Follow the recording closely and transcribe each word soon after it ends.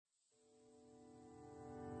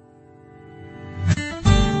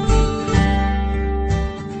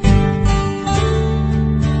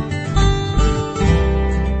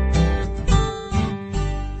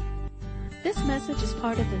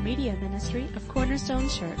media ministry of Cornerstone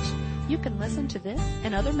Church. You can listen to this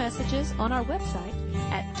and other messages on our website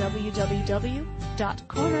at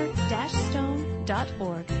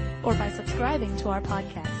www.corner-stone.org or by subscribing to our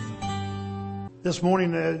podcast. This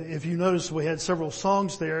morning, if you noticed, we had several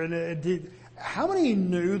songs there, and how many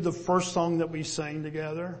knew the first song that we sang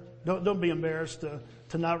together? Don't be embarrassed to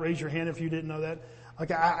not raise your hand if you didn't know that.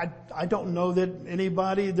 Okay, I don't know that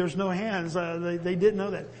anybody, there's no hands, they didn't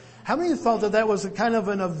know that. How many thought that was a kind of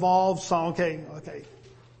an evolved song? Okay,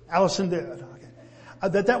 Allison did.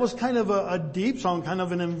 Okay. That was kind of a deep song, kind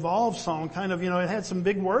of an involved song, kind of, it had some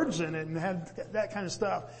big words in it and had that kind of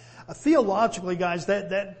stuff. Theologically, guys,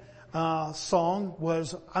 that song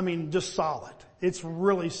was, just solid. It's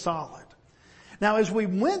really solid. Now, as we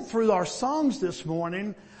went through our songs this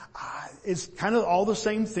morning, it's kind of all the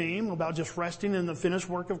same theme about just resting in the finished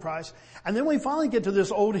work of Christ. And then we finally get to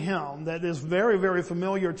this old hymn that is very, very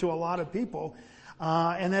familiar to a lot of people.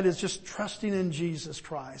 And that is just trusting in Jesus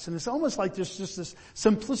Christ. And it's almost like there's just this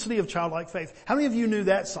simplicity of childlike faith. How many of you knew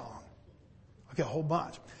that song? Okay, a whole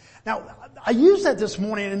bunch. Now, I used that this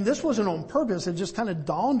morning, and this wasn't on purpose. It just kind of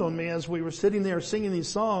dawned on me as we were sitting there singing these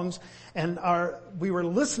songs, and we were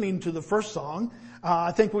listening to the first song.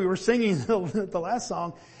 I think we were singing the last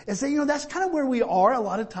song. And so, that's kind of where we are a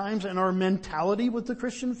lot of times in our mentality with the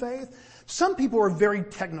Christian faith. Some people are very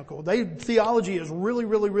technical. Theology is really,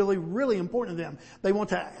 really, really, really important to them. They want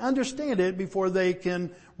to understand it before they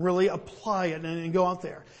can really apply it and go out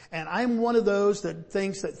there. And I'm one of those that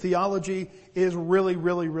thinks that theology is really,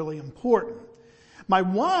 really, really important. My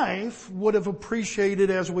wife would have appreciated,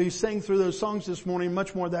 as we sang through those songs this morning,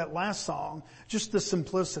 much more that last song, just the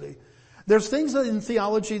simplicity. There's things in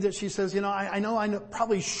theology that she says, I know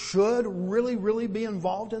probably should really, really be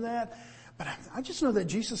involved in that. But I just know that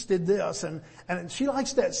Jesus did this, and she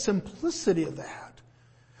likes that simplicity of that.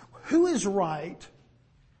 Who is right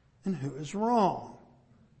and who is wrong?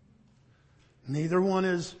 Neither one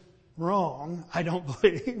is wrong, I don't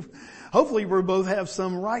believe. Hopefully we both have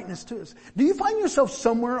some rightness to us. Do you find yourself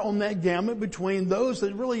somewhere on that gamut between those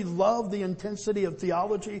that really love the intensity of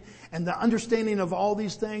theology and the understanding of all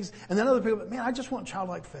these things, and then other people, man, I just want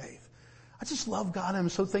childlike faith. I just love God. I'm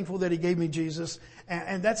so thankful that He gave me Jesus.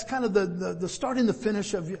 And that's kind of the start and the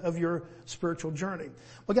finish of your spiritual journey.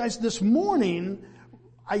 Well, guys, this morning,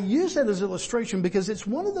 I use that as illustration because it's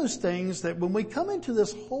one of those things that when we come into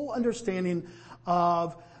this whole understanding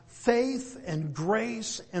of faith and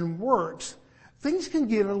grace and works, things can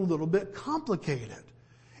get a little bit complicated.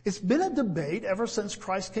 It's been a debate ever since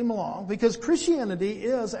Christ came along because Christianity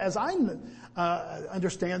is, as I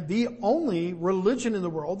understand, the only religion in the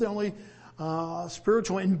world, the only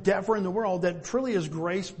spiritual endeavor in the world that truly is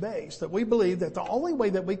grace-based. That we believe that the only way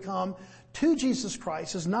that we come to Jesus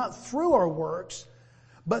Christ is not through our works,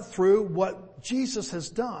 but through what Jesus has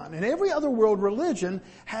done. And every other world religion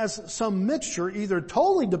has some mixture, either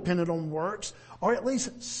totally dependent on works or at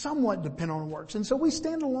least somewhat dependent on works. And so we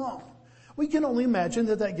stand alone. We can only imagine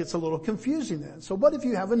that gets a little confusing then. So what if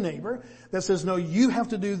you have a neighbor that says, no, you have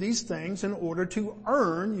to do these things in order to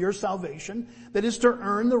earn your salvation, that is to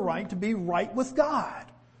earn the right to be right with God.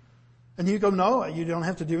 And you go, no, you don't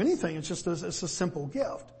have to do anything. It's just it's a simple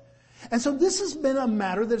gift. And so this has been a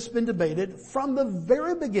matter that's been debated from the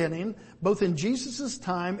very beginning, both in Jesus'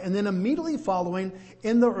 time and then immediately following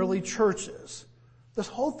in the early churches. This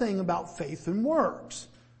whole thing about faith and works.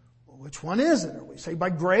 Well, which one is it? Are we saved by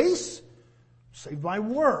grace? Saved by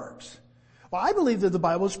works? Well, I believe that the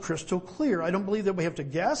Bible is crystal clear. I don't believe that we have to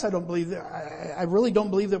guess. I really don't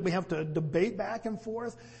believe that we have to debate back and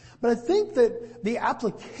forth. But I think that the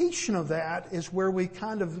application of that is where we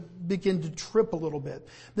kind of begin to trip a little bit.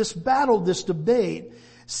 This battle, this debate,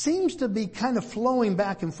 seems to be kind of flowing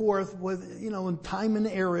back and forth with, in time and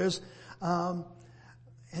eras. And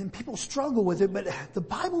people struggle with it, but the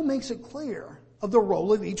Bible makes it clear of the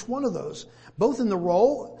role of each one of those, both in the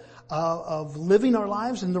role of living our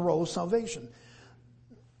lives and the role of salvation.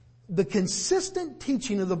 The consistent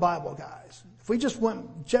teaching of the Bible, guys, if we just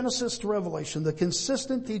went Genesis to Revelation, the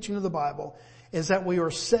consistent teaching of the Bible is that we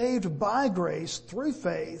are saved by grace through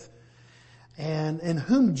faith and in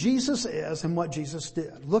whom Jesus is and what Jesus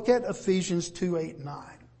did. Look at Ephesians 2:8-9.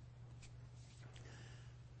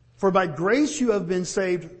 For by grace you have been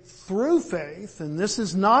saved through faith, and this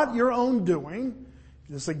is not your own doing.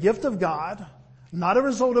 It is a gift of God, not a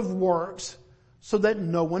result of works, so that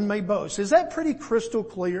no one may boast. Is that pretty crystal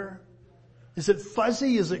clear? Is it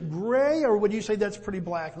fuzzy? Is it gray? Or would you say that's pretty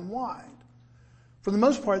black and white? For the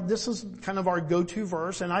most part, this is kind of our go-to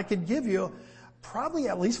verse, and I could give you probably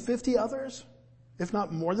at least 50 others, if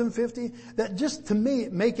not more than 50, that just to me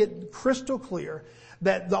make it crystal clear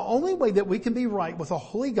that the only way that we can be right with a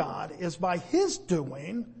holy God is by His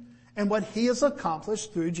doing and what He has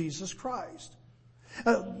accomplished through Jesus Christ.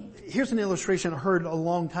 Here's an illustration I heard a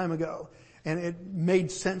long time ago, and it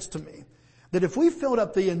made sense to me. That if we filled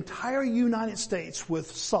up the entire United States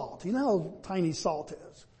with salt, you know how tiny salt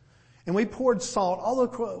is, and we poured salt all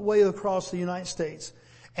the way across the United States,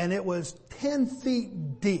 and it was 10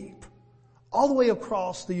 feet deep, all the way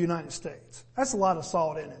across the United States. That's a lot of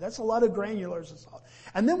salt in it. That's a lot of granulars of salt.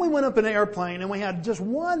 And then we went up in an airplane and we had just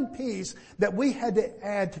one piece that we had to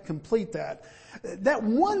add to complete that. That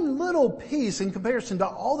one little piece in comparison to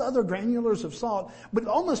all the other granulars of salt would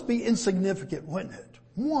almost be insignificant, wouldn't it?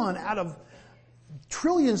 One out of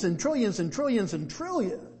trillions and trillions and trillions and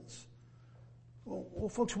trillions. Well,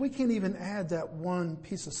 folks, we can't even add that one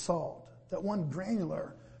piece of salt, that one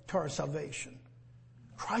granular to our salvation.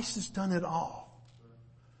 Christ has done it all.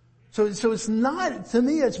 So it's not, to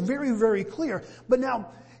me, it's very, very clear. But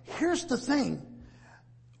now, here's the thing.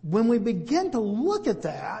 When we begin to look at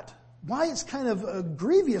that, why it's kind of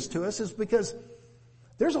grievous to us is because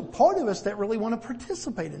there's a part of us that really want to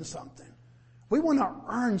participate in something. We want to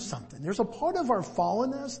earn something. There's a part of our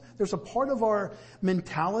fallenness, there's a part of our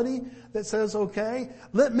mentality that says, okay,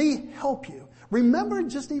 let me help you. Remember,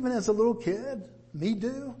 just even as a little kid, me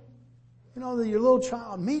do. You know, your little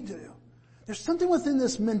child, me do. There's something within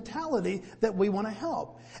this mentality that we want to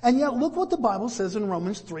help. And yet look what the Bible says in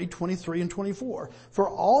Romans 3:23 and 24. For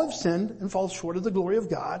all have sinned and fall short of the glory of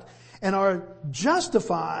God and are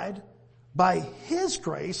justified by His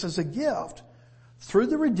grace as a gift through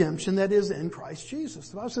the redemption that is in Christ Jesus.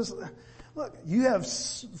 The Bible says, look, you have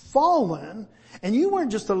fallen and you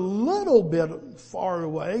weren't just a little bit far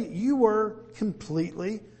away. You were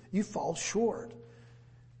completely, you fall short.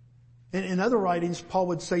 In other writings, Paul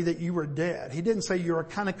would say that you were dead. He didn't say you were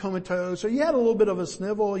kind of comatose, or you had a little bit of a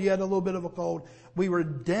snivel, you had a little bit of a cold. We were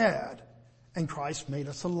dead, and Christ made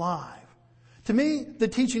us alive. To me, the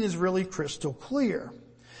teaching is really crystal clear.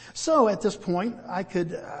 So at this point, I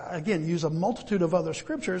could, again, use a multitude of other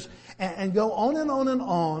scriptures and go on and on and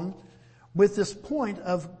on with this point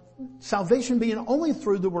of salvation being only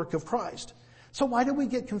through the work of Christ. So why do we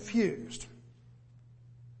get confused?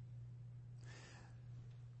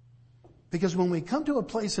 Because when we come to a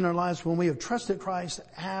place in our lives when we have trusted Christ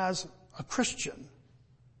as a Christian,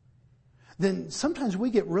 then sometimes we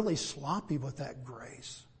get really sloppy with that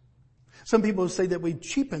grace. Some people say that we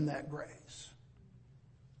cheapen that grace.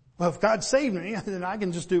 Well, if God saved me, then I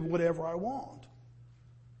can just do whatever I want.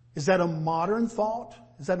 Is that a modern thought?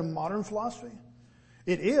 Is that a modern philosophy?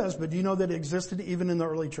 It is, but do you know that it existed even in the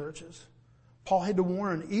early churches? Paul had to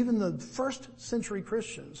warn even the first century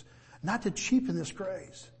Christians not to cheapen this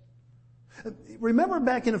grace. Remember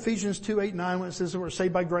back in Ephesians 2:8-9 when it says that we're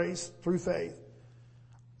saved by grace through faith.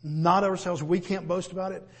 Not ourselves. We can't boast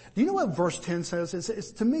about it. Do you know what verse 10 says?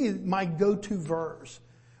 It's to me my go-to verse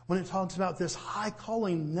when it talks about this high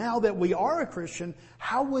calling. Now that we are a Christian,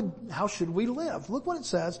 how should we live? Look what it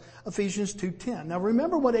says, Ephesians 2:10. Now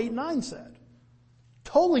remember what 8-9 said.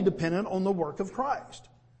 Totally dependent on the work of Christ.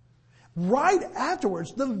 Right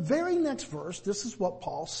afterwards, the very next verse, this is what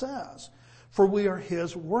Paul says. For we are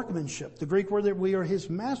His workmanship. The Greek word that we are His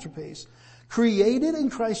masterpiece. Created in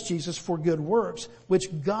Christ Jesus for good works, which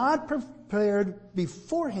God prepared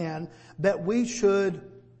beforehand that we should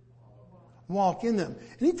walk in them.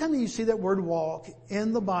 Anytime you see that word walk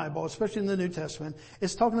in the Bible, especially in the New Testament,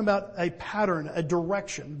 it's talking about a pattern, a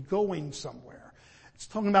direction, going somewhere. It's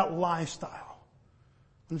talking about lifestyle.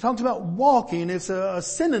 When it talks about walking, it's a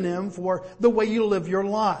synonym for the way you live your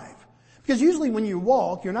life. Because usually when you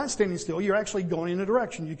walk, you're not standing still, you're actually going in a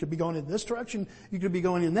direction. You could be going in this direction, you could be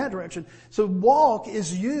going in that direction. So walk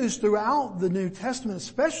is used throughout the New Testament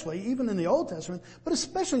especially, even in the Old Testament, but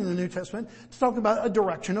especially in the New Testament, to talk about a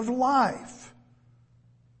direction of life.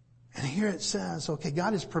 And here it says, okay,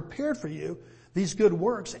 God has prepared for you these good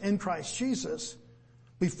works in Christ Jesus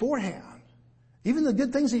beforehand. Even the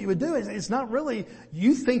good things that you would do, it's not really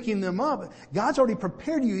you thinking them up. God's already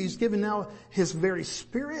prepared you. He's given now His very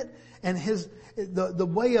Spirit and the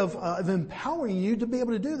way of empowering you to be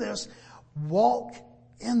able to do this. Walk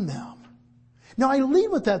in them. Now I lead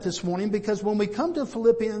with that this morning because when we come to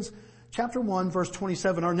Philippians chapter 1 verse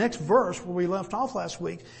 27, our next verse where we left off last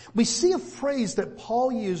week, we see a phrase that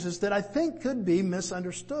Paul uses that I think could be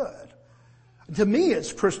misunderstood. To me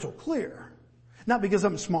it's crystal clear. Not because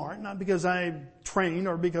I'm smart, not because I train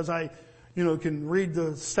or because I, can read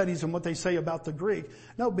the studies and what they say about the Greek.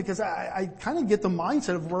 No, because I kind of get the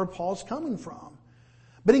mindset of where Paul's coming from.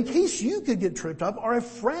 But in case you could get tripped up, or a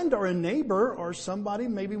friend or a neighbor or somebody,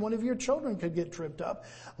 maybe one of your children could get tripped up,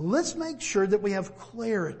 let's make sure that we have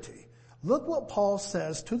clarity. Look what Paul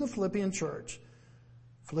says to the Philippian church.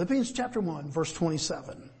 Philippians chapter 1, verse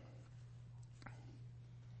 27.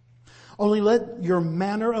 Only let your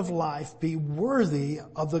manner of life be worthy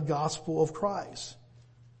of the gospel of Christ,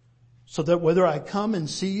 so that whether I come and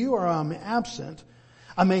see you or I'm absent,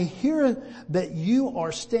 I may hear that you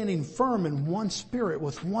are standing firm in one spirit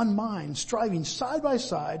with one mind, striving side by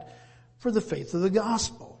side for the faith of the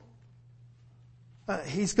gospel.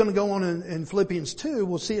 He's going to go on in Philippians 2.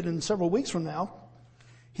 We'll see it in several weeks from now.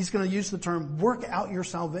 He's going to use the term, work out your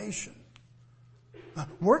salvation.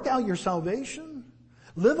 Work out your salvation?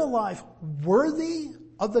 Live a life worthy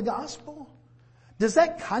of the gospel? Does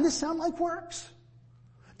that kind of sound like works?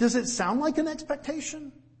 Does it sound like an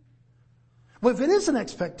expectation? Well, if it is an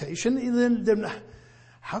expectation, then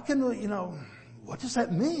how can we, what does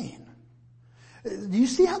that mean? Do you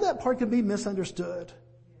see how that part can be misunderstood?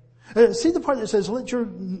 See the part that says, let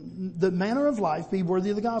the manner of life be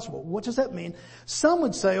worthy of the gospel. What does that mean? Some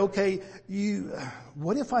would say, okay,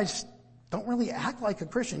 what if I don't really act like a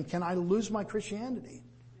Christian? Can I lose my Christianity?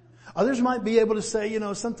 Others might be able to say,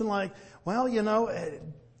 something like, well,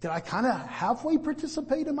 did I kind of halfway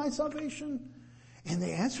participate in my salvation? And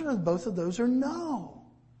the answer to both of those are no.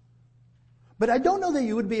 But I don't know that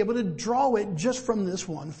you would be able to draw it just from this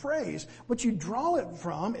one phrase. What you draw it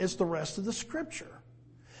from is the rest of the scripture.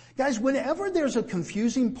 Guys, whenever there's a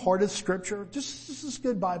confusing part of scripture, this is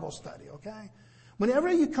good Bible study, okay?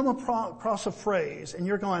 Whenever you come across a phrase and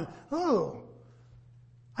you're going, oh,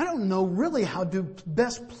 I don't know really how to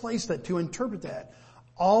best place that, to interpret that.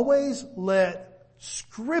 Always let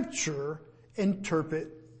scripture interpret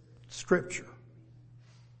scripture.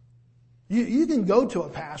 You can go to a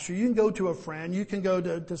pastor, you can go to a friend, you can go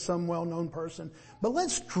to some well-known person, but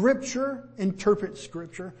let scripture interpret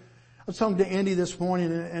scripture. I was talking to Andy this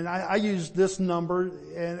morning, and I used this number,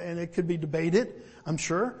 and it could be debated, I'm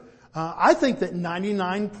sure. I think that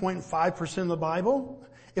 99.5% of the Bible,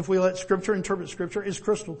 if we let scripture interpret scripture, is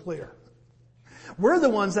crystal clear. We're the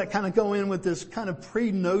ones that kind of go in with this kind of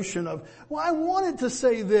pre-notion of, well, I wanted to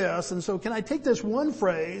say this, and so can I take this one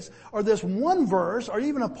phrase, or this one verse, or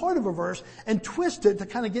even a part of a verse, and twist it to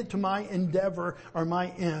kind of get to my endeavor or my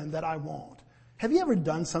end that I want? Have you ever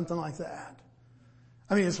done something like that?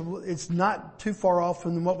 I mean, it's not too far off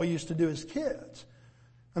from what we used to do as kids.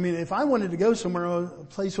 I mean, if I wanted to go somewhere, a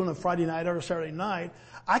place on a Friday night or a Saturday night,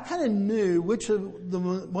 I kind of knew which of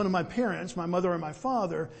one of my parents, my mother or my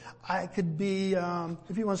father, I could be,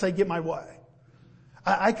 if you want to say, get my way.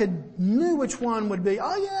 I knew which one would be,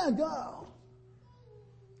 oh yeah, go.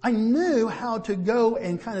 I knew how to go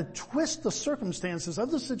and kind of twist the circumstances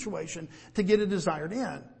of the situation to get a desired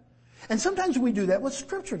end. And sometimes we do that with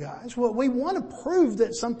scripture, guys. Well, we want to prove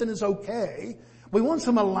that something is okay. We want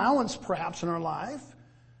some allowance perhaps in our life.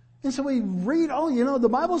 And so we read, the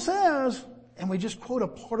Bible says, and we just quote a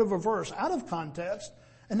part of a verse out of context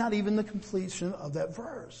and not even the completion of that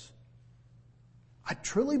verse. I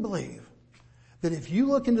truly believe that if you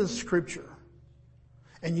look into the scripture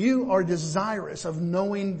and you are desirous of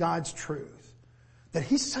knowing God's truth, that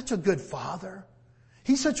He's such a good Father,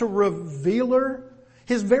 He's such a revealer.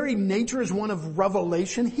 His very nature is one of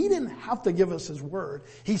revelation. He didn't have to give us His word.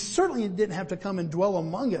 He certainly didn't have to come and dwell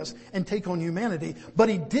among us and take on humanity, but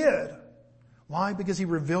He did. Why? Because He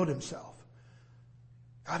revealed Himself.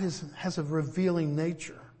 God has a revealing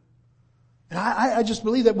nature. And I just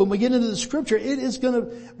believe that when we get into the scripture,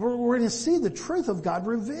 we're going to see the truth of God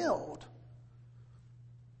revealed.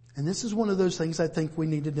 And this is one of those things I think we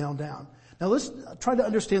need to nail down. Now let's try to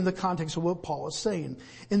understand the context of what Paul is saying.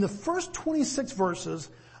 In the first 26 verses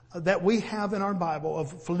that we have in our Bible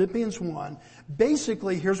of Philippians 1,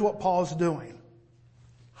 basically here's what Paul is doing.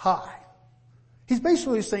 Hi. He's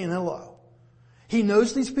basically saying hello. He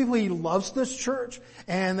knows these people. He loves this church.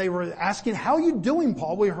 And they were asking, how are you doing,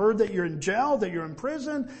 Paul? We heard that you're in jail, that you're in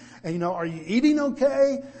prison. And, are you eating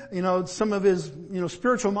okay? Some of his,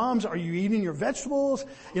 spiritual moms, are you eating your vegetables?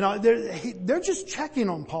 They're just checking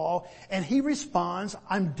on Paul. And he responds,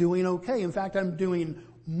 I'm doing okay. In fact, I'm doing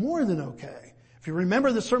more than okay. If you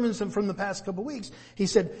remember the sermons from the past couple of weeks, he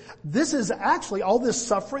said, this is actually, all this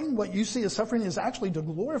suffering, what you see as suffering is actually to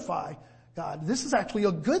glorify God. This is actually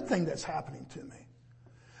a good thing that's happening to me.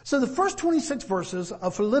 So the first 26 verses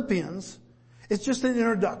of Philippians is just an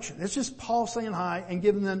introduction. It's just Paul saying hi and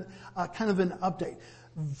giving them kind of an update.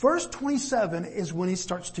 Verse 27 is when he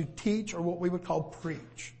starts to teach, or what we would call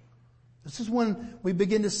preach. This is when we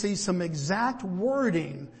begin to see some exact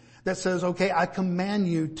wording that says, okay, I command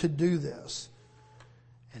you to do this.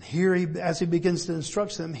 And here, as he begins to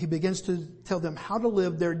instruct them, he begins to tell them how to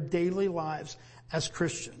live their daily lives as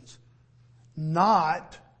Christians.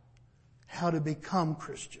 Not how to become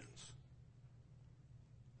Christians.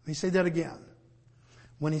 Let me say that again.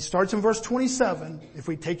 When he starts in verse 27, if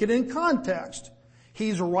we take it in context,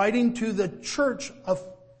 he's writing to the church of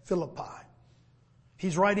Philippi.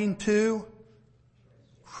 He's writing to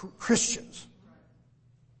Christians.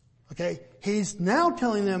 Okay? He's now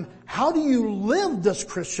telling them, how do you live this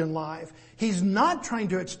Christian life? He's not trying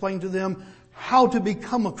to explain to them how to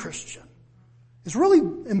become a Christian. It's really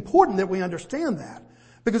important that we understand that.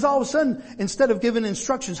 Because all of a sudden, instead of giving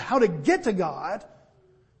instructions how to get to God,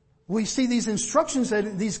 we see these instructions,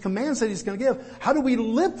 these commands that he's going to give. How do we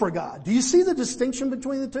live for God? Do you see the distinction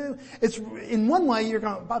between the two? It's, in one way, you're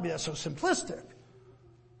going, Bobby, that's so simplistic.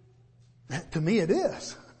 To me, it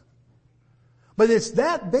is. But it's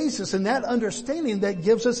that basis and that understanding that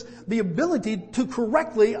gives us the ability to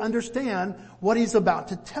correctly understand what he's about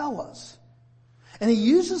to tell us. And he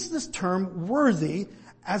uses this term worthy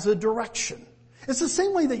as a direction. It's the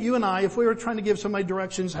same way that you and I, if we were trying to give somebody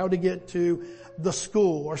directions how to get to the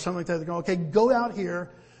school or something like that, they go, okay, go out here,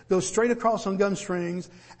 go straight across on Gumstrings,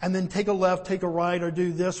 and then take a left, take a right, or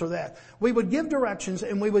do this or that. We would give directions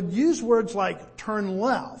and we would use words like turn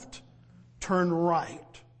left, turn right.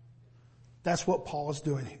 That's what Paul is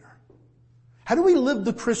doing here. How do we live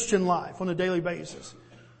the Christian life on a daily basis?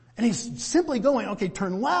 And he's simply going, okay,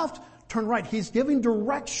 turn left, turn right. He's giving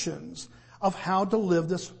directions of how to live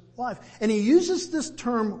this life. And he uses this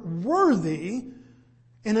term worthy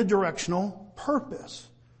in a directional purpose.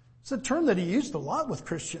 It's a term that he used a lot with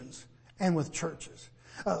Christians and with churches.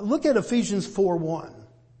 Look at Ephesians 4:1.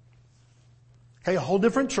 Okay, a whole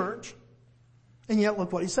different church. And yet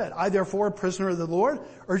look what he said. I therefore, a prisoner of the Lord,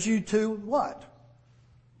 urge you to what?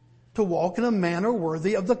 To walk in a manner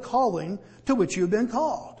worthy of the calling to which you have been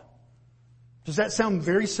called. Does that sound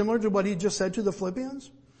very similar to what he just said to the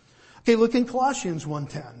Philippians? Okay, look in Colossians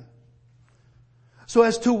 1:10. So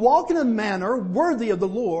as to walk in a manner worthy of the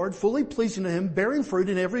Lord, fully pleasing to him, bearing fruit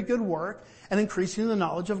in every good work, and increasing the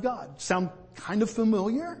knowledge of God. Sound kind of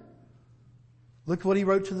familiar? Look what he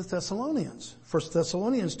wrote to the Thessalonians. 1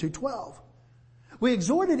 Thessalonians 2:12. We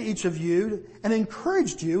exhorted each of you and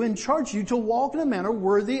encouraged you and charged you to walk in a manner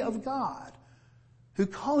worthy of God, who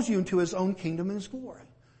calls you into his own kingdom and his glory.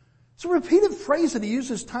 It's a repeated phrase that he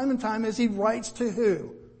uses time and time as he writes to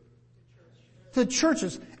who? To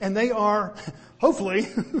churches. And they are, hopefully,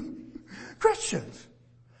 Christians.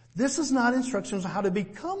 This is not instructions on how to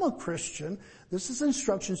become a Christian. This is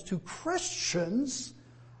instructions to Christians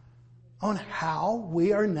on how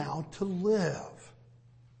we are now to live.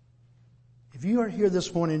 If you are here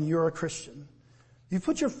this morning and you're a Christian, you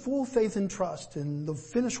put your full faith and trust in the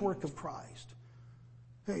finished work of Christ.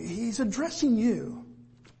 He's addressing you.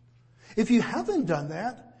 If you haven't done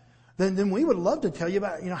that, then we would love to tell you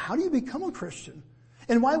about, how do you become a Christian?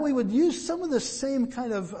 And why we would use some of the same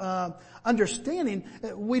kind of understanding,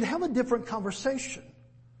 we'd have a different conversation.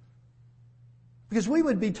 Because we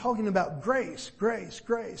would be talking about grace, grace,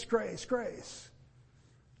 grace, grace, grace.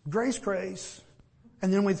 Grace, grace.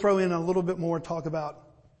 And then we throw in a little bit more talk about,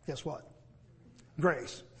 guess what?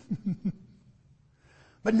 Grace.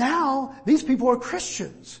 But now, these people are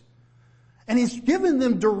Christians. And he's given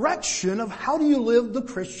them direction of how do you live the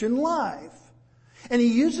Christian life. And he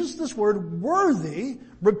uses this word worthy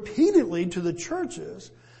repeatedly to the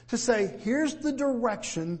churches to say, here's the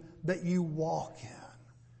direction that you walk in.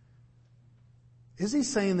 Is he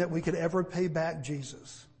saying that we could ever pay back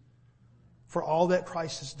Jesus for all that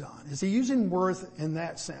Christ has done? Is he using worth in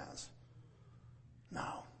that sense?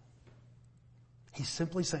 No. He's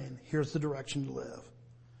simply saying, here's the direction to live.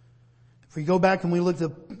 If we go back and we look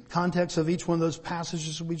at the context of each one of those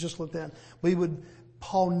passages we just looked at,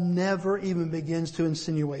 Paul never even begins to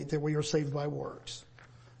insinuate that we are saved by works.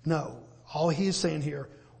 No. All he is saying here,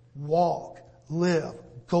 walk, live,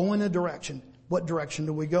 go in a direction. What direction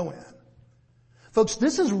do we go in? Folks,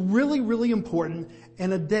 this is really, really important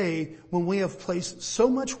in a day when we have placed so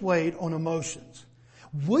much weight on emotions.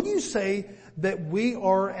 Would you say that we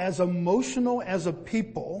are as emotional as a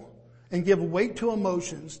people and give weight to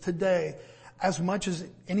emotions today as much as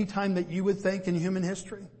any time that you would think in human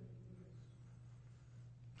history?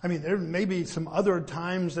 I mean, there may be some other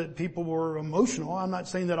times that people were emotional. I'm not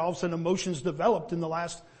saying that all of a sudden emotions developed in the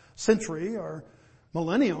last century or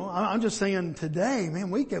millennial. I'm just saying today, man,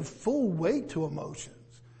 we give full weight to emotions.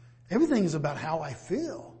 Everything is about how I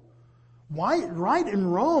feel. Right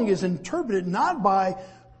and wrong is interpreted not by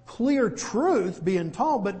clear truth being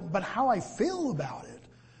taught, but how I feel about it.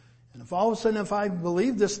 And if all of a sudden if I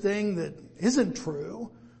believe this thing that isn't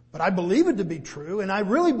true, but I believe it to be true, and I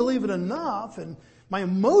really believe it enough, and my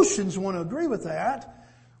emotions want to agree with that,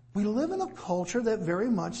 we live in a culture that very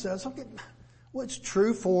much says, okay, what's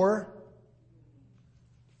true for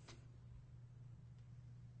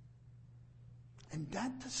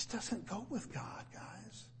that just doesn't go with God,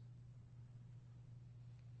 guys.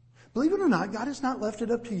 Believe it or not, God has not left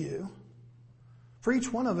it up to you for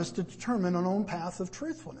each one of us to determine our own path of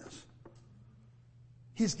truthfulness.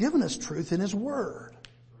 He's given us truth in His Word.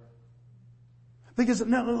 Because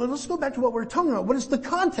now let's go back to what we're talking about. What is the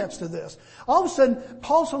context of this? All of a sudden,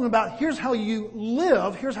 Paul's talking about here's how you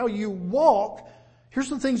live, here's how you walk, here's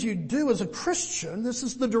the things you do as a Christian. This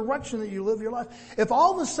is the direction that you live your life. If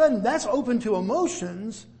all of a sudden that's open to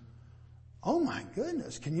emotions, oh my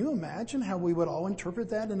goodness, can you imagine how we would all interpret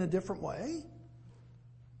that in a different way?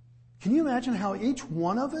 Can you imagine how each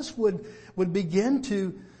one of us would begin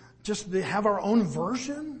to just have our own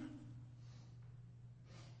version?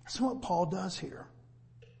 That's what Paul does here.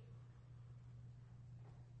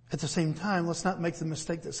 At the same time, let's not make the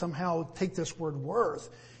mistake that somehow take this word worth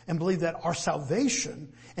and believe that our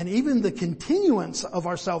salvation and even the continuance of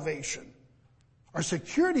our salvation, our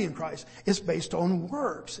security in Christ, is based on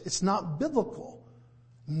works. It's not biblical.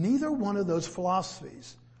 Neither one of those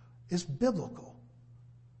philosophies is biblical.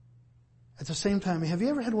 At the same time, have you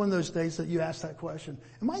ever had one of those days that you ask that question,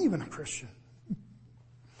 am I even a Christian?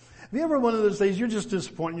 Have you ever one of those days you're just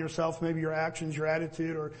disappointing yourself, maybe your actions, your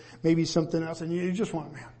attitude, or maybe something else, and you just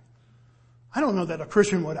want, man, I don't know that a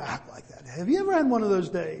Christian would act like that. Have you ever had one of those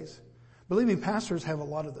days? Believe me, pastors have a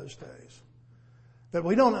lot of those days. That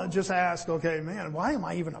we don't just ask, okay, man, why am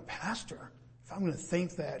I even a pastor? If I'm going to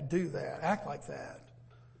think that, do that, act like that.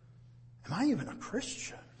 Am I even a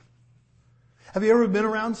Christian? Have you ever been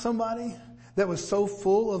around somebody that was so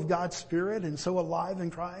full of God's Spirit and so alive in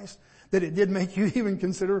Christ that it did make you even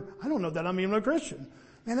consider, I don't know that I'm even a Christian.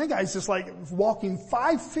 Man, that guy's just like walking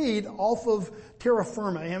 5 feet off of terra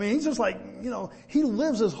firma. I mean, he's just like, he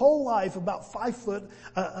lives his whole life about 5 foot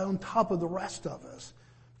on top of the rest of us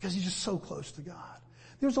because he's just so close to God.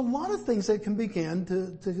 There's a lot of things that can begin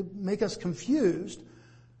to make us confused,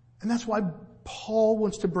 and that's why Paul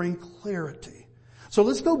wants to bring clarity. So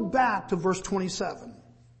let's go back to verse 27.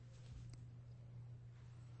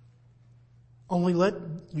 Only let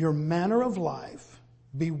your manner of life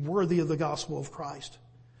be worthy of the gospel of Christ,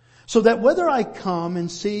 so that whether I come and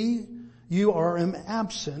see you or am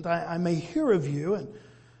absent, I may hear of you, and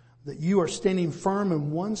that you are standing firm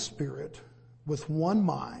in one spirit, with one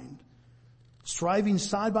mind, striving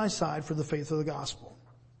side by side for the faith of the gospel.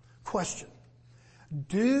 Question: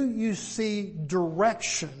 do you see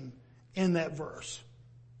direction in that verse?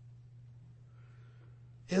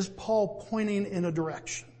 Is Paul pointing in a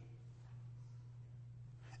direction?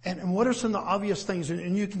 And what are some of the obvious things,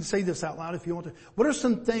 and you can say this out loud if you want to, what are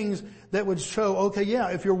some things that would show, okay, yeah,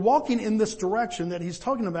 if you're walking in this direction that he's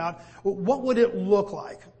talking about, what would it look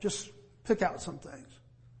like? Just pick out some things.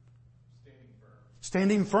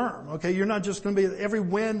 Standing firm. Okay, you're not just going to be, every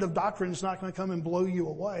wind of doctrine is not going to come and blow you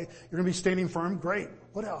away. You're going to be standing firm. Great.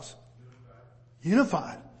 What else?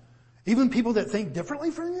 Unified. Even people that think differently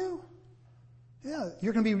from you? Yeah,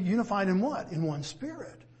 you're going to be unified in what? In one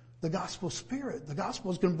spirit. The gospel spirit. The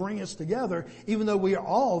gospel is going to bring us together, even though we are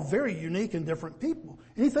all very unique and different people.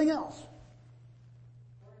 Anything else?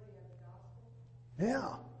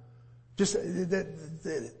 Yeah. Just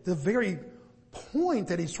the very point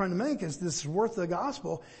that he's trying to make is this worth of the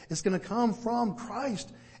gospel is going to come from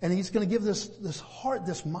Christ, and he's going to give this heart,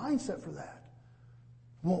 this mindset for that.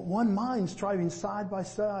 One mind striving side by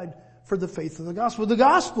side for the faith of the gospel. The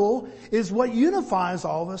gospel is what unifies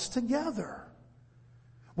all of us together.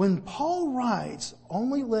 When Paul writes,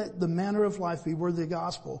 only let the manner of life be worthy of the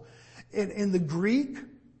gospel, in the Greek,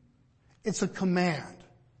 it's a command.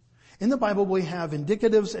 In the Bible, we have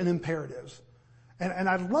indicatives and imperatives. And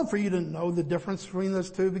I'd love for you to know the difference between those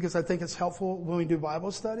two because I think it's helpful when we do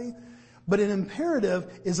Bible study. But an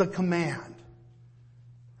imperative is a command.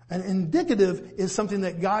 An indicative is something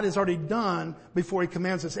that God has already done before He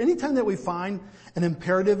commands us. Anytime that we find an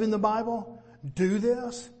imperative in the Bible, do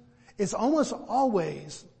this, it's almost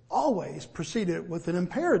always preceded with an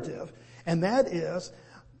imperative. And that is,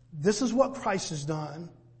 this is what Christ has done,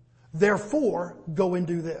 therefore go and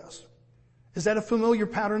do this. Is that a familiar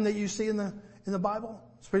pattern that you see in the Bible,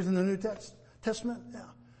 especially in the New Testament? Yeah.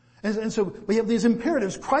 And so we have these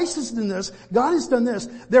imperatives. Christ has done this. God has done this.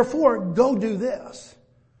 Therefore, go do this.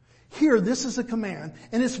 Here, this is a command,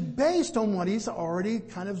 and it's based on what He's already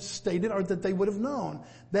kind of stated, or that they would have known,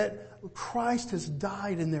 that Christ has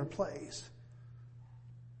died in their place.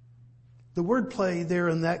 The wordplay there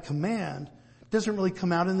in that command doesn't really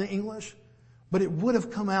come out in the English, but it would have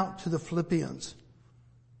come out to the Philippians.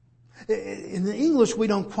 In the English, we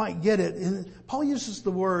don't quite get it. Paul uses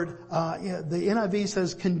the word, the NIV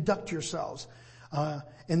says, conduct yourselves.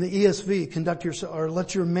 In the ESV, conduct yourself, or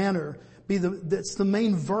let your manner be that's the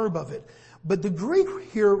main verb of it. But the Greek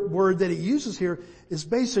word that he uses here is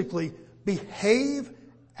basically behave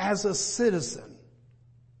as a citizen.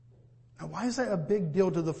 Now, why is that a big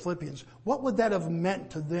deal to the Philippians? What would that have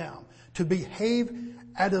meant to them to behave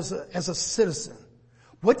as a citizen?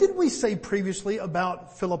 What did we say previously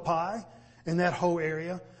about Philippi and that whole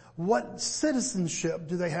area? What citizenship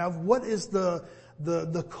do they have? What is the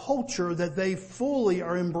culture that they fully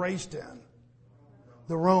are embraced in?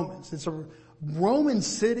 The Romans. It's a Roman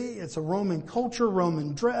city. It's a Roman culture,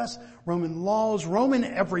 Roman dress, Roman laws, Roman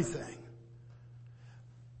everything.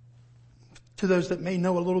 To those that may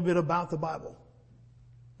know a little bit about the Bible,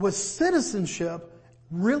 was citizenship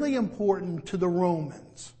really important to the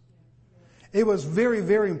Romans? It was very,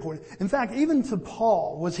 very important. In fact, even to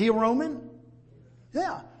Paul, was he a Roman?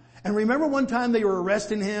 Yeah. And remember one time they were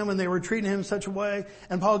arresting him and they were treating him in such a way,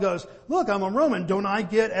 and Paul goes, look, I'm a Roman. Don't I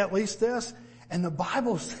get at least this? And the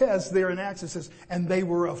Bible says there in Acts, it says, and they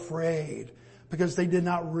were afraid because they did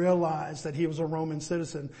not realize that he was a Roman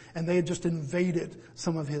citizen and they had just invaded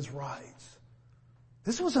some of his rights.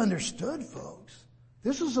 This was understood, folks.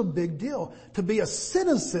 This was a big deal to be a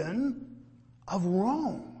citizen of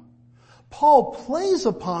Rome. Paul plays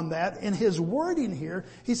upon that in his wording here.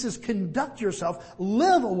 He says, conduct yourself,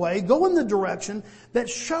 live a way, go in the direction that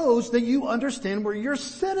shows that you understand where your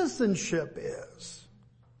citizenship is.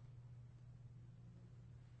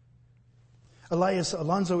 Elias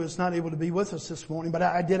Alonso is not able to be with us this morning, but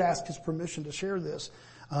I did ask his permission to share this.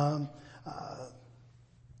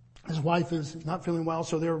 His wife is not feeling well,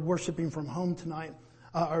 so they're worshiping from home tonight,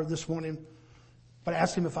 or this morning. But I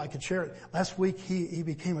asked him if I could share it. Last week, he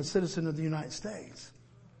became a citizen of the United States.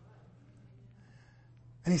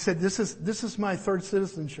 And he said, this is my third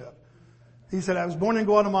citizenship. He said, I was born in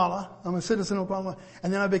Guatemala. I'm a citizen of Guatemala.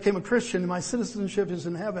 And then I became a Christian and my citizenship is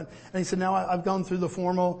in heaven. And he said, now I've gone through the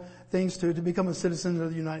formal things to become a citizen of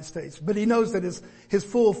the United States. But he knows that his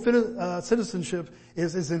full citizenship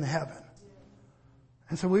is in heaven.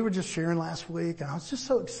 And so we were just sharing last week and I was just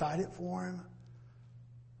so excited for him.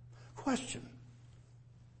 Question.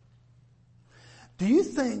 Do you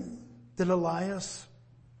think that Elias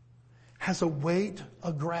has a weight,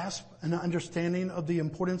 a grasp, an understanding of the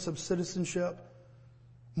importance of citizenship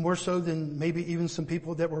more so than maybe even some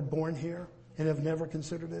people that were born here and have never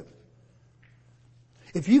considered it?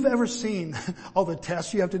 If you've ever seen all the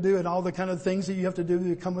tests you have to do and all the kind of things that you have to do to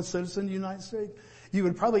become a citizen of the United States, you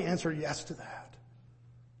would probably answer yes to that.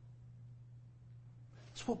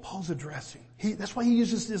 That's what Paul's addressing. That's why he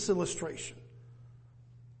uses this illustration.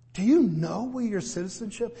 Do you know where your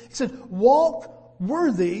citizenship? He said, walk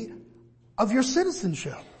worthy of your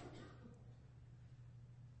citizenship.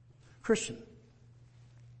 Christian,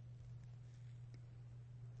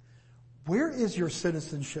 where is your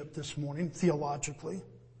citizenship this morning theologically?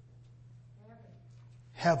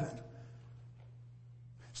 Heaven.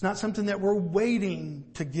 It's not something that we're waiting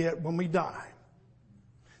to get when we die.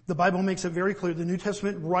 The Bible makes it very clear. The New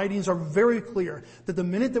Testament writings are very clear that the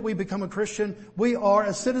minute that we become a Christian, we are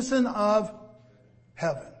a citizen of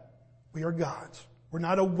heaven. We are God's. We're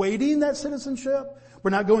not awaiting that citizenship.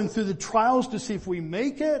 We're not going through the trials to see if we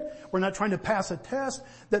make it. We're not trying to pass a test.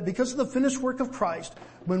 That because of the finished work of Christ,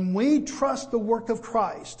 when we trust the work of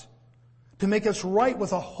Christ to make us right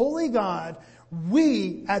with a holy God,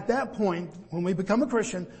 we, at that point, when we become a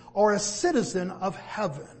Christian, are a citizen of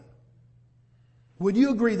heaven. Would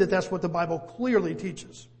you agree that that's what the Bible clearly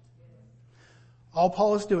teaches? All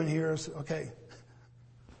Paul is doing here is, okay,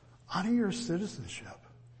 honor your citizenship.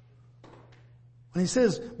 When he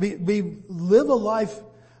says, live a life,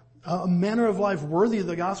 a manner of life worthy of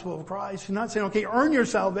the gospel of Christ, he's not saying, okay, earn your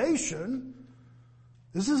salvation.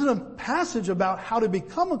 This isn't a passage about how to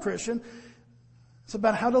become a Christian. It's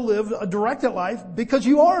about how to live a directed life because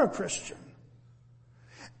you are a Christian.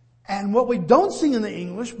 And what we don't see in the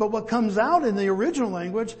English, but what comes out in the original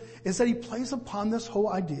language, is that he plays upon this whole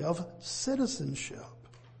idea of citizenship.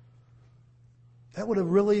 That would have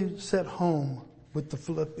really set home with the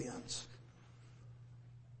Philippians.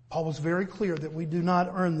 Paul was very clear that we do not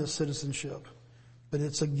earn this citizenship, but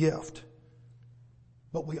it's a gift.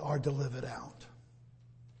 But we are to live it out.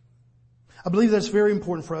 I believe that's very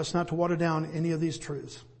important for us not to water down any of these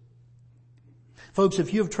truths. Folks,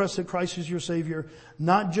 if you have trusted Christ as your Savior,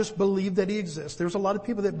 not just believe that He exists. There's a lot of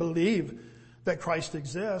people that believe that Christ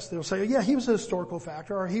exists. They'll say, yeah, He was a historical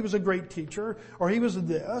factor, or He was a great teacher, or He was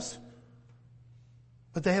this.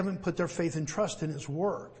 But they haven't put their faith and trust in His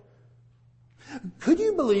work. Could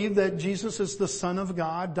you believe that Jesus is the Son of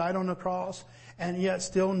God, died on the cross, and yet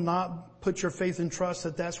still not put your faith and trust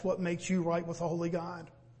that that's what makes you right with the Holy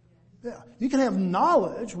God? Yeah. You can have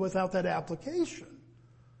knowledge without that application.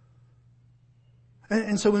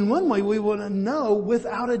 And so in one way we want to know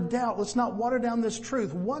without a doubt, let's not water down this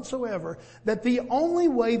truth whatsoever, that the only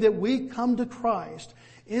way that we come to Christ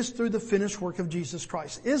is through the finished work of Jesus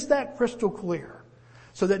Christ. Is that crystal clear?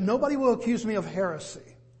 So that nobody will accuse me of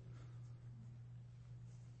heresy.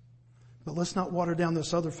 But let's not water down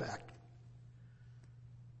this other fact.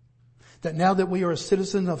 That now that we are a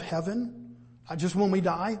citizen of heaven, not just when we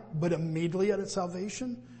die, but immediately at its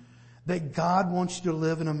salvation, that God wants you to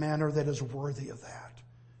live in a manner that is worthy of that.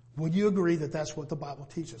 Would you agree that that's what the Bible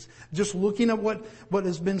teaches? Just looking at what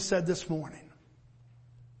has been said this morning.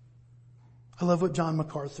 I love what John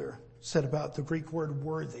MacArthur said about the Greek word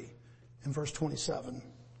worthy in verse 27.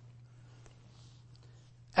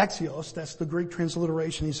 Axios, that's the Greek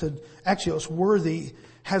transliteration. He said, axios, worthy,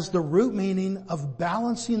 has the root meaning of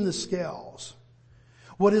balancing the scales.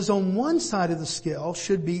 What is on one side of the scale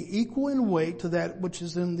should be equal in weight to that which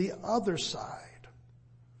is in the other side.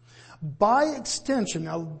 By extension,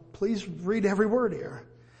 now please read every word here,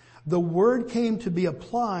 the word came to be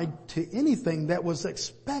applied to anything that was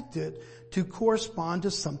expected to correspond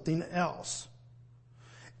to something else.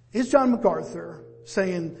 Is John MacArthur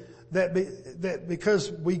saying that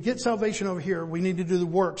because we get salvation over here, we need to do the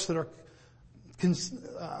works that are,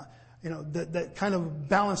 that kind of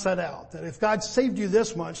balance that out? That if God saved you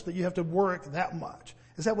this much, that you have to work that much.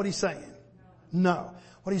 Is that what he's saying? No.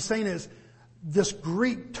 What he's saying is this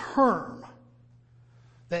Greek term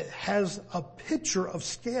that has a picture of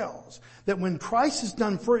scales, that when Christ has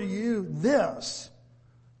done for you this,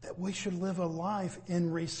 that we should live a life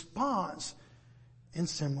in response in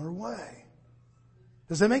similar way.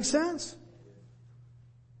 Does that make sense?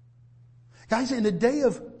 Guys, in a day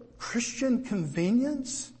of Christian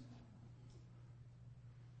convenience,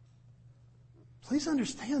 please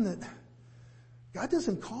understand that God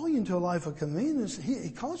doesn't call you into a life of convenience. He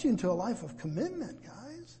calls you into a life of commitment,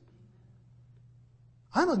 guys.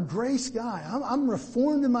 I'm a grace guy. I'm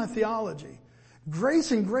reformed in my theology.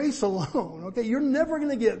 Grace and grace alone. Okay, you're never going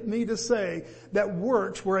to get me to say that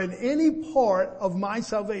works were in any part of my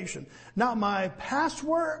salvation. Not my past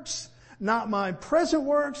works, not my present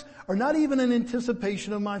works, or not even an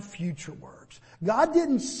anticipation of my future works. God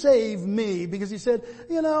didn't save me because he said,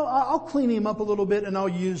 I'll clean him up a little bit and I'll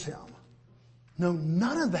use him. No,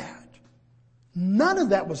 none of that. None of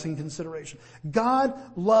that was in consideration. God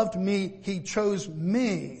loved me. He chose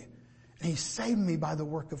me. And he saved me by the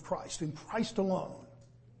work of Christ, and Christ alone.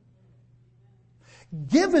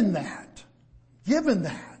 Given that,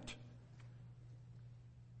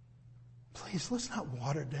 please, let's not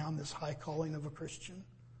water down this high calling of a Christian.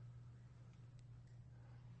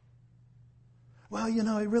 Well,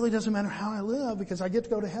 it really doesn't matter how I live because I get to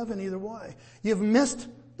go to heaven either way. You've missed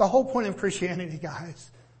the whole point of Christianity,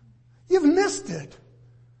 guys. You've missed it.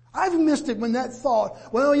 I've missed it when that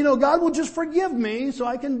thought, God will just forgive me so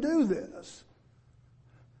I can do this.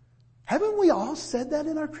 Haven't we all said that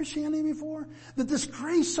in our Christianity before? That this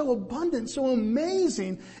grace so abundant, so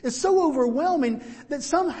amazing, is so overwhelming that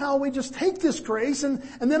somehow we just take this grace and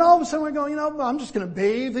then all of a sudden we're going, I'm just going to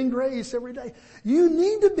bathe in grace every day. You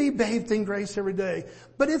need to be bathed in grace every day.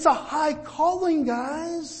 But it's a high calling,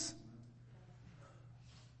 guys.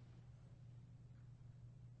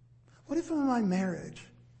 What if in my marriage,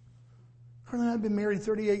 Carly and I have been married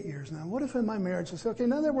 38 years now. What if in my marriage I say, okay,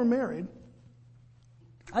 now that we're married,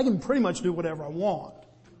 I can pretty much do whatever I want.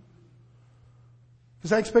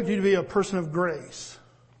 Because I expect you to be a person of grace.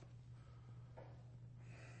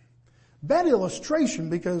 Bad illustration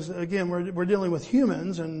because, again, we're dealing with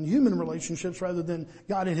humans and human relationships rather than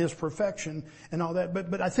God in his perfection and all that.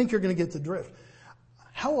 But I think you're going to get the drift.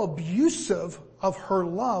 How abusive of her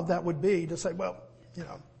love that would be to say,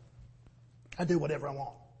 I do whatever I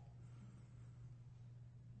want.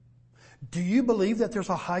 Do you believe that there's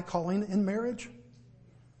a high calling in marriage?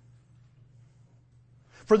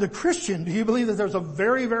 For the Christian, do you believe that there's a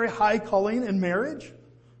very, very high calling in marriage?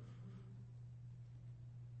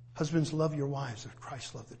 Husbands, love your wives as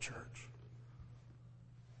Christ loved the church.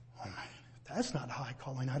 Oh man, if that's not high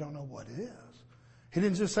calling, I don't know what is. He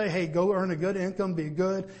didn't just say, hey, go earn a good income, be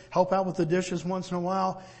good, help out with the dishes once in a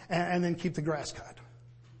while, and then keep the grass cut.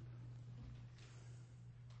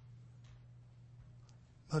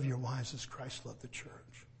 Love your wives as Christ loved the church.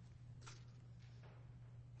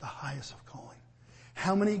 The highest of calling.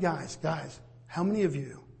 How many guys, how many of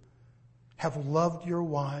you have loved your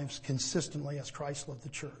wives consistently as Christ loved the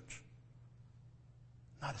church?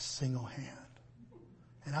 Not a single hand.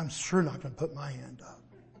 And I'm sure not going to put my hand up.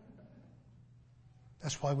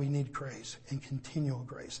 That's why we need grace and continual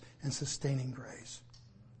grace and sustaining grace.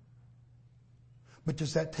 But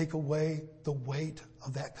does that take away the weight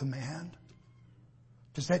of that command?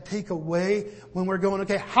 Does that take away when we're going,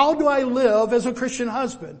 okay, how do I live as a Christian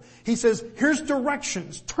husband? He says, here's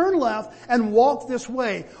directions. Turn left and walk this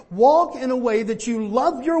way. Walk in a way that you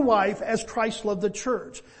love your wife as Christ loved the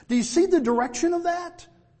church. Do you see the direction of that?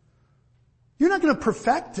 You're not going to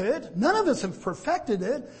perfect it. None of us have perfected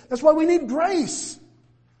it. That's why we need grace.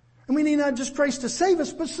 And we need not just grace to save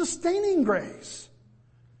us, but sustaining grace.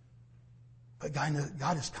 But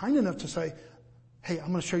God is kind enough to say, hey, I'm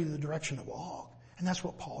going to show you the direction to walk. And that's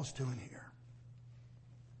what Paul is doing here.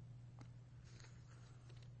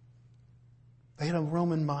 They had a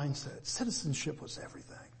Roman mindset. Citizenship was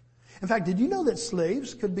everything. In fact, did you know that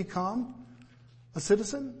slaves could become a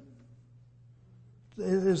citizen?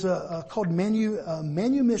 There's called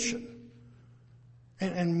manumission.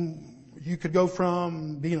 And you could go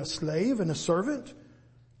from being a slave and a servant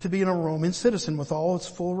to being a Roman citizen with all its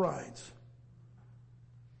full rights.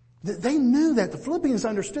 They knew that. The Philippians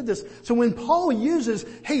understood this. So when Paul uses,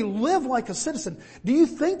 hey, live like a citizen, do you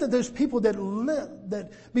think that those people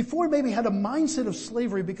that before maybe had a mindset of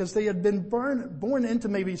slavery because they had been born into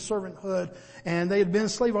maybe servanthood and they had been a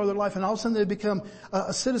slave all their life and all of a sudden they become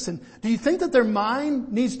a citizen, do you think that their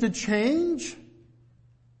mind needs to change?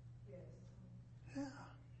 Yeah.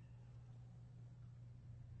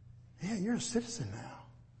 Yeah, you're a citizen now.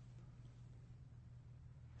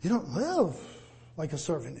 You don't live like a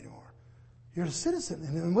servant anymore. You're a citizen.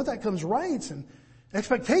 And with that comes rights and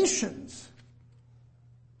expectations.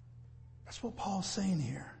 That's what Paul's saying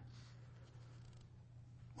here.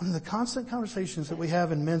 One of the constant conversations that we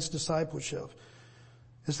have in men's discipleship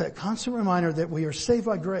is that constant reminder that we are saved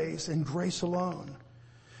by grace and grace alone.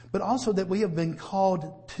 But also that we have been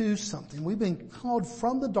called to something. We've been called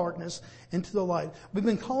from the darkness into the light. We've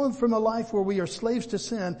been called from a life where we are slaves to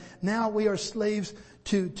sin. Now we are slaves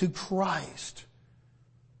to Christ.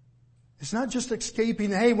 It's not just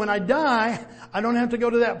escaping, hey, when I die, I don't have to go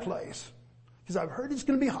to that place. Because I've heard it's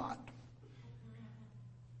going to be hot.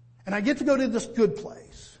 And I get to go to this good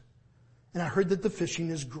place. And I heard that the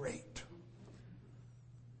fishing is great.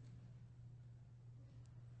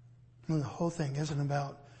 And the whole thing isn't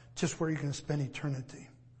about just where you're going to spend eternity.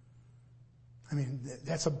 I mean,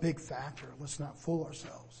 that's a big factor. Let's not fool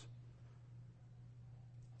ourselves.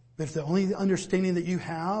 But if the only understanding that you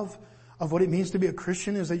have of what it means to be a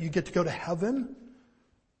Christian is that you get to go to heaven,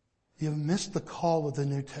 you've missed the call of the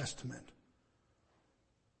New Testament.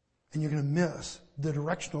 And you're going to miss the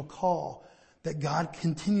directional call that God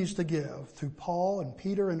continues to give through Paul and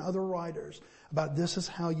Peter and other writers about this is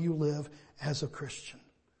how you live as a Christian.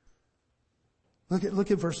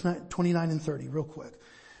 Look at verse 29 and 30 real quick.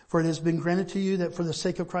 For it has been granted to you that for the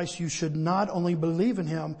sake of Christ you should not only believe in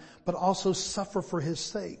him, but also suffer for his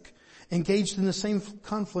sake. Engaged in the same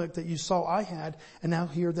conflict that you saw I had and now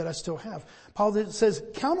hear that I still have. Paul says,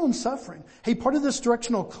 count on suffering. Hey, part of this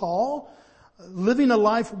directional call, living a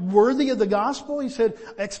life worthy of the gospel, he said,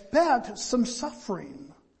 expect some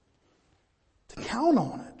suffering. To count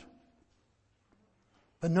on it.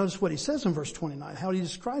 But notice what he says in verse 29, how he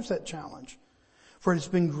describes that challenge. For it has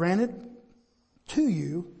been granted to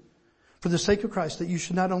you for the sake of Christ that you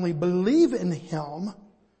should not only believe in him,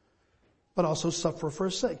 but also suffer for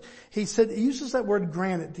his sake. He said, he uses that word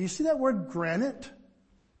granted. Do you see that word granted?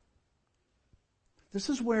 This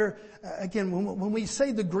is where, again, when we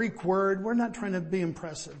say the Greek word, we're not trying to be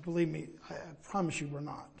impressive. Believe me, I promise you we're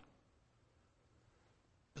not.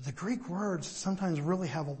 But the Greek words sometimes really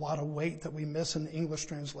have a lot of weight that we miss in the English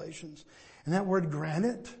translations. And that word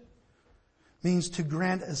granted means to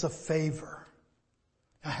grant as a favor.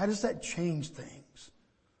 Now, how does that change things?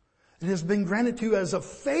 It has been granted to you as a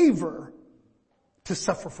favor to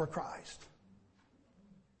suffer for Christ.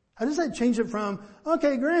 How does that change it from,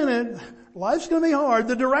 okay, granted, life's going to be hard.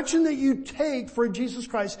 The direction that you take for Jesus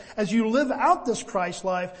Christ as you live out this Christ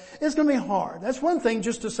life is going to be hard. That's one thing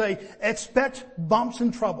just to say, expect bumps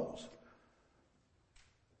and troubles.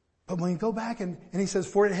 But when you go back and he says,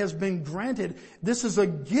 for it has been granted, this is a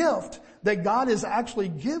gift that God has actually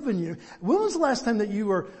given you. When was the last time that you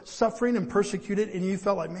were suffering and persecuted and you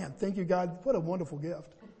felt like, man, thank you God, what a wonderful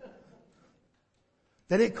gift.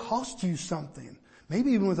 That it cost you something.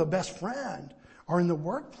 Maybe even with a best friend or in the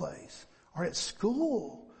workplace or at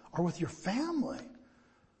school or with your family.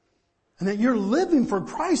 And that you're living for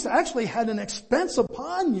Christ actually had an expense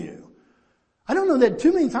upon you. I don't know that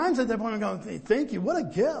too many times at that point I'm going, thank you, what a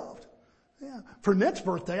gift. Yeah. For next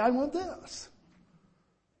birthday, I want this.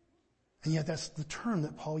 And yet that's the term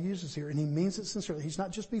that Paul uses here, and he means it sincerely. He's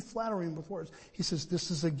not just be flattering with words. He says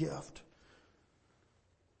this is a gift.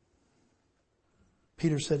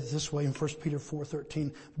 Peter said it this way in 1 Peter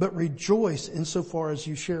 4:13, but rejoice insofar as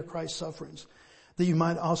you share Christ's sufferings, that you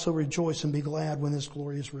might also rejoice and be glad when His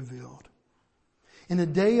glory is revealed. In a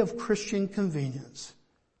day of Christian convenience,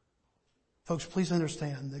 folks, please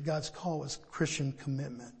understand that God's call is Christian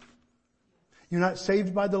commitment. You're not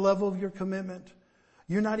saved by the level of your commitment.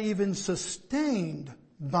 You're not even sustained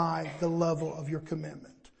by the level of your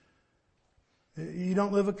commitment. You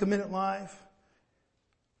don't live a committed life.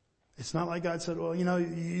 It's not like God said, well,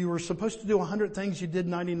 you were supposed to do 100 things, you did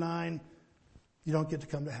 99. You don't get to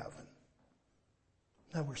come to heaven.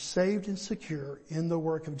 No, we're saved and secure in the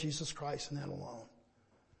work of Jesus Christ and that alone.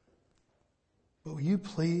 But will you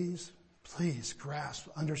please grasp,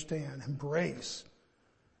 understand, embrace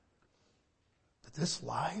that this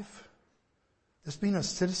life, this being a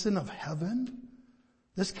citizen of heaven,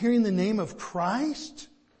 this carrying the name of Christ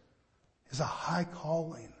is a high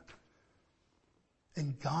calling.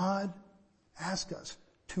 And God asks us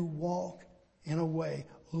to walk in a way,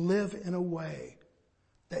 live in a way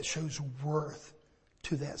that shows worth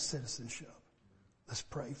to that citizenship. Let's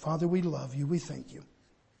pray. Father, we love you. We thank you.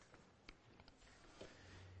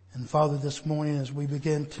 And Father, this morning as we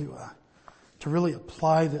begin to really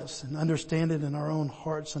apply this and understand it in our own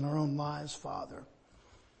hearts and our own lives, Father.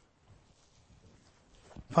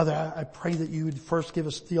 Father, I pray that you would first give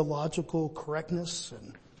us theological correctness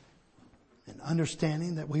and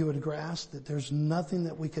understanding, that we would grasp that there's nothing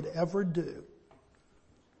that we could ever do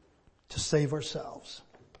to save ourselves.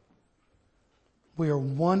 We are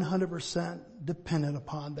 100% dependent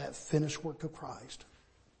upon that finished work of Christ.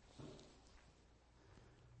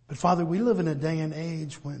 But Father, we live in a day and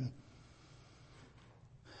age when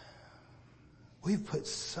we've put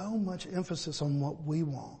so much emphasis on what we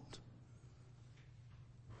want.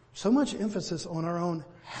 So much emphasis on our own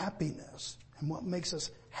happiness and what makes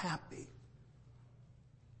us happy.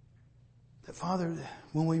 That Father,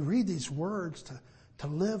 when we read these words to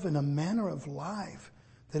live in a manner of life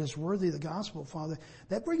that is worthy of the gospel, Father,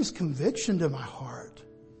 that brings conviction to my heart.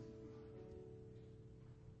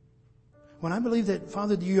 When I believe that,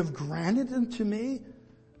 Father, you have granted unto me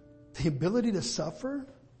the ability to suffer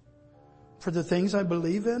for the things I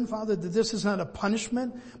believe in, Father, that this is not a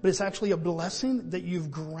punishment, but it's actually a blessing that you've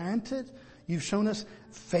granted. You've shown us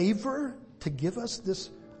favor to give us this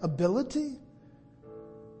ability.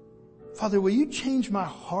 Father, will you change my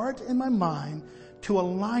heart and my mind to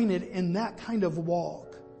align it in that kind of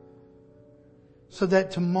walk, so that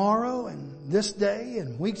tomorrow and this day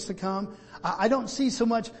and weeks to come, I don't see so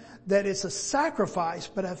much that it's a sacrifice,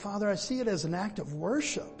 but Father, I see it as an act of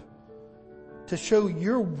worship to show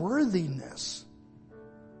your worthiness.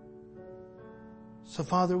 So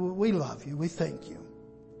Father, we love you. We thank you.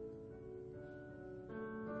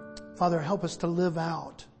 Father, help us to live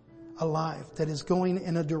out a life that is going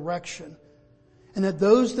in a direction, and that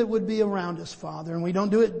those that would be around us, Father, and we don't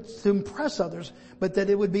do it to impress others, but that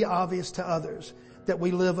it would be obvious to others that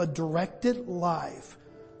we live a directed life,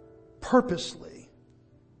 purposely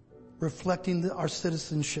reflecting our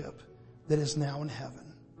citizenship that is now in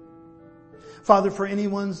heaven. Father, for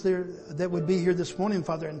anyone there that would be here this morning,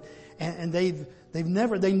 Father, and they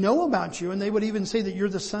know about you, and they would even say that you're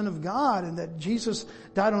the Son of God and that Jesus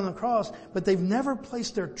died on the cross, but they've never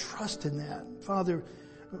placed their trust in that. Father,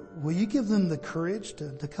 will you give them the courage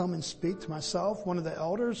to come and speak to myself, one of the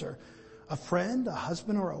elders, or a friend, a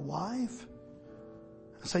husband, or a wife?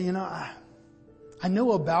 And say, I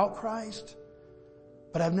know about Christ,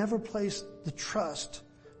 but I've never placed the trust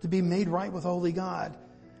to be made right with Holy God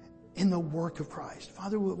in the work of Christ.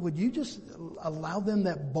 Father, would you just allow them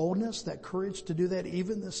that boldness, that courage to do that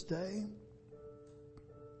even this day?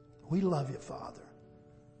 We love you, Father.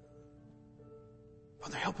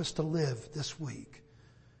 Father, help us to live this week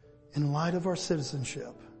in light of our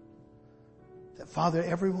citizenship, that, Father,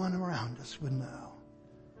 everyone around us would know,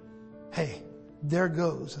 hey, there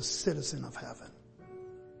goes a citizen of heaven.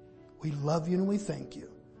 We love you and we thank you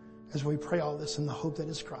as we pray all this in the hope that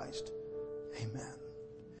is Christ. Amen.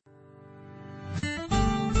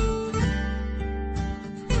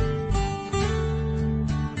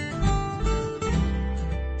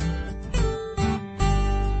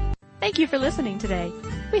 Thank you for listening today.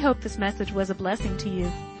 We hope this message was a blessing to you.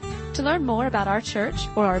 To learn more about our church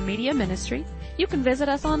or our media ministry, you can visit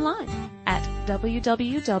us online at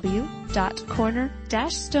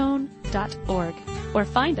www.corner-stone.org or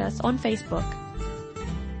find us on Facebook.